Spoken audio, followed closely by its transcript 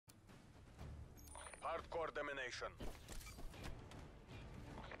core domination.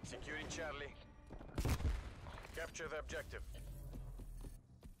 Securing Charlie. Capture the objective.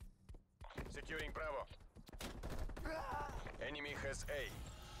 Securing Bravo. Enemy has A.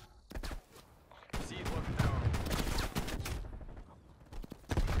 C locked down.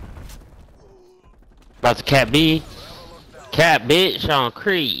 About to cap B. Cap bitch on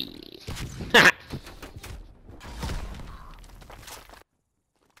Creed.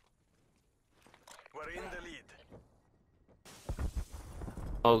 We're in the lead.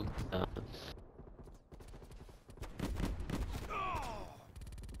 Oh.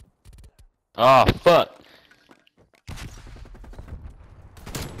 Oh fuck.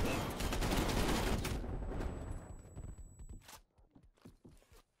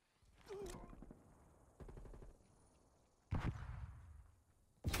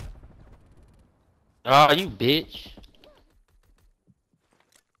 Oh, you bitch.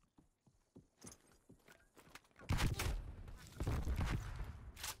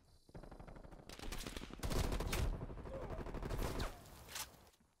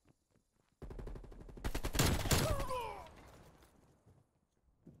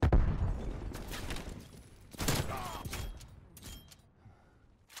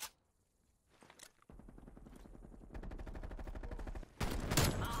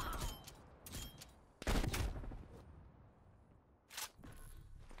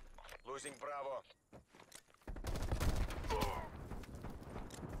 Losing Bravo.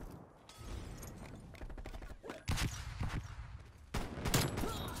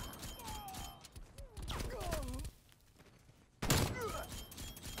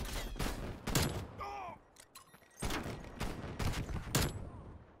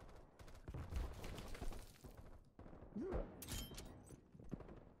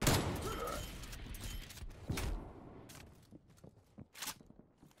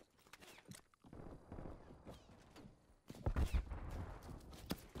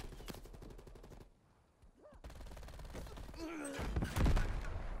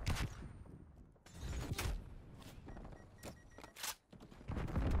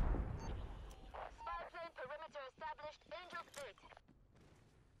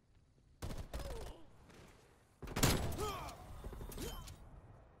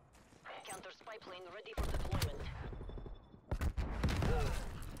 Spy plane ready for deployment.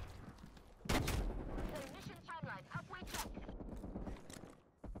 The mission timeline halfway check.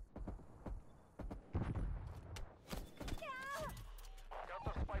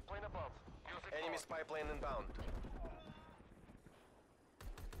 Counter spy plane above. Enemy spy plane inbound.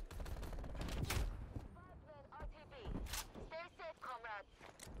 Spy plane RTB. Stay safe, comrades.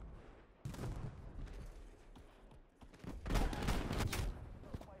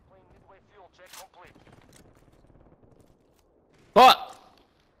 Check complete. Fuck!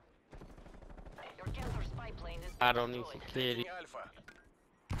 Your counter spy plane is I don't need security. Alpha.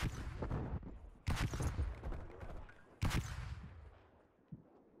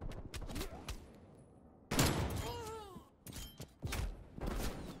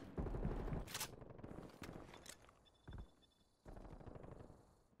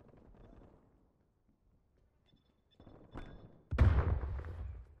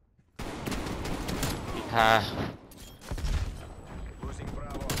 Losing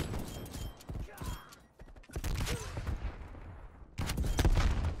Bravo.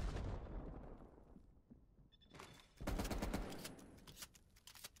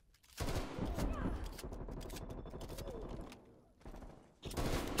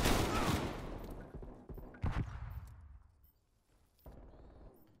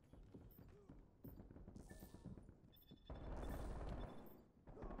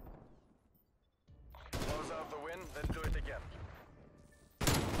 Close out the win, then do it again.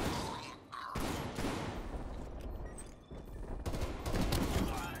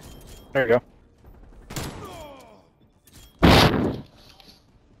 There you go.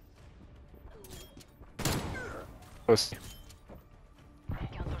 Pussy.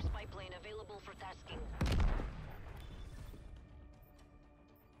 counter spy plane available for tasking.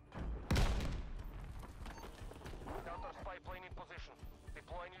 Counter spy plane in position.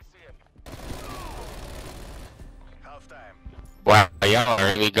 Deploying ECM. Half time. Wow, y'all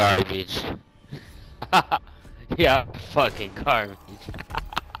are really garbage. Y'all fucking garbage.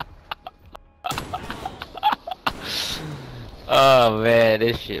 Oh man,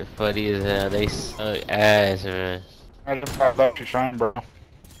 this shit funny as hell. They suck ass, man. I just got left to shine, bro.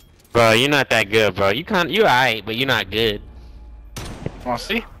 Bro, you're not that good, bro. You alright, but you're not good. Wanna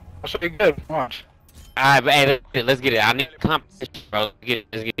see? I'll show you good. Watch. Alright, but hey, let's get it. I need competition, bro.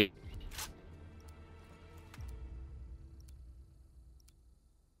 Let's get it.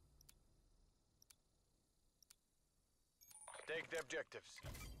 Take the objectives.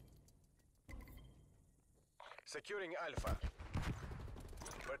 Securing Alpha.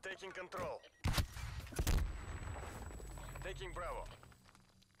 We're taking control. Taking Bravo.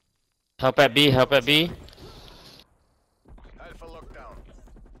 Help at B, help at B. Alpha lockdown.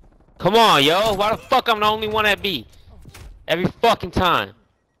 Come on, yo. Why the fuck I'm the only one at B? Every fucking time.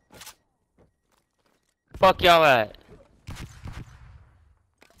 Fuck y'all at.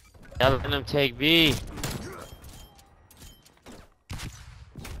 Y'all letting them take B.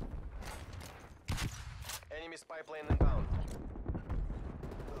 Enemy spy plane inbound.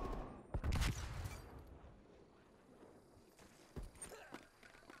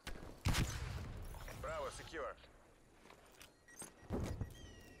 Bravo secure.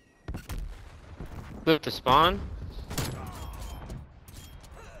 Flip to spawn.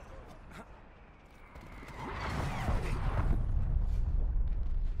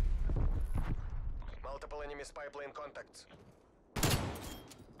 Multiple enemy spy plane contacts.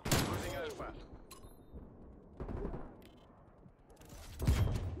 Losing Alpha.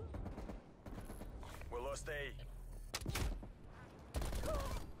 We lost A.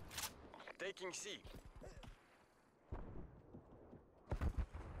 Taking C.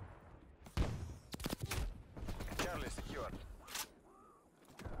 Charlie secure.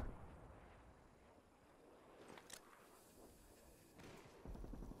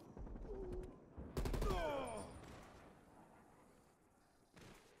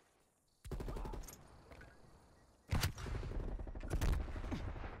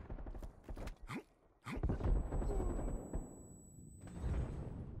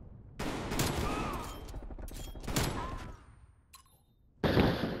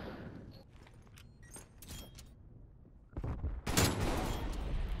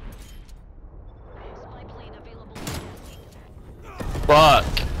 Spy plane available for tasking. Fuck.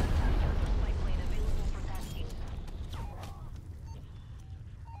 Spy plane available for tasking.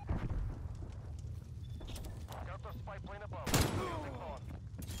 Counter spy plane above.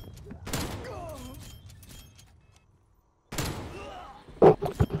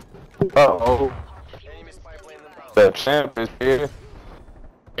 Uh-oh. Enemy spy plane inbound. The champ is here.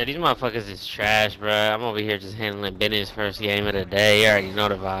 Yeah, these motherfuckers is trash, bruh. I'm over here just handling business first game of the day. You already know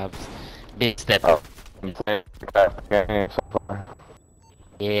the vibes. Big step. Oh, I'm playing crap game so far.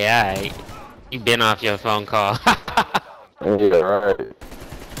 Yeah, alright. You been off your phone call. Yeah, right. Enemy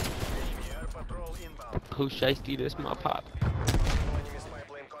air patrol inbound. Who shiesty this my pop? Enemy spy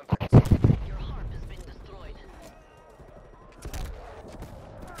plane contacts. Your heart has been destroyed.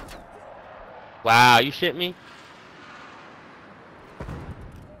 Wow, you shit me?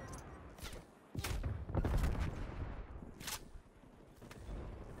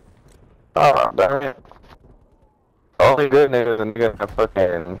 Oh, damn it. The only good nigga is a nigga that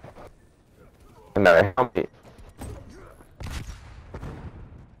fucking in that helmet.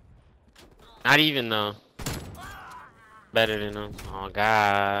 Not even though. Better than them. Oh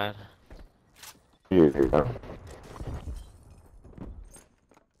god. Yeah.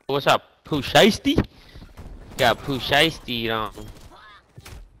 What's up, Pooh Shiesty? Got Pooh Shiesty on.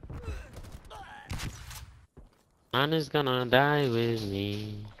 Mine is gonna die with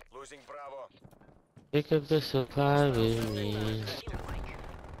me. Losing Bravo. Pick up the supply with me.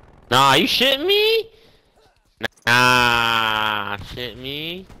 Nah, you shitting me? Nah, shit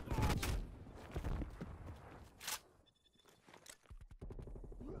me.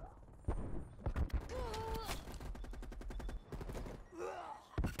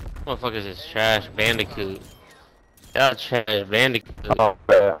 Motherfuckers is trash bandicoot. Y'all trash bandicoot. Oh,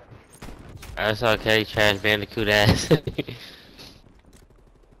 bad. That's okay, trash bandicoot ass.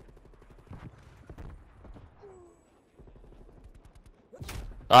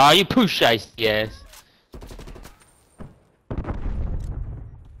 Oh, you poo shiesty ass.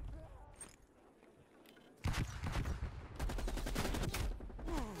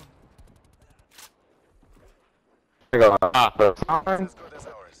 Ah. As good as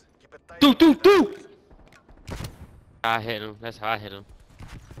ours. Keep it tight. Do. I hit him. That's how I hit him.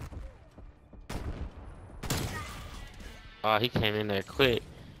 Oh, he came in there quick.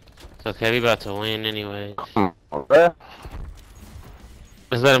 It's okay, we about to win anyway. Okay.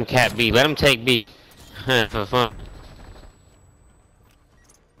 Let's let him cap B. Let him take B. For fun.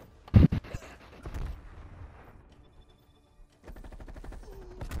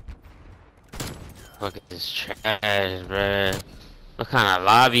 Fuck this trash, bruh. What kind of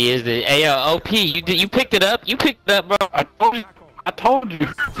lobby is this? Hey, yo, OP, you picked it up? You picked it up, bro. I told you. I told you.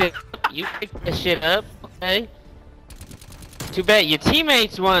 You picked that shit up, okay? Too bad your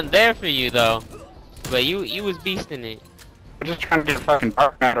teammates weren't there for you though, but you was beasting it. I'm just trying to get a fucking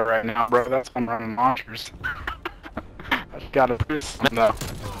dark matter right now, bro. That's why I'm running launchers. Got a prison though.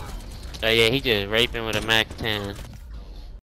 Oh yeah, he just raping with a Mac 10.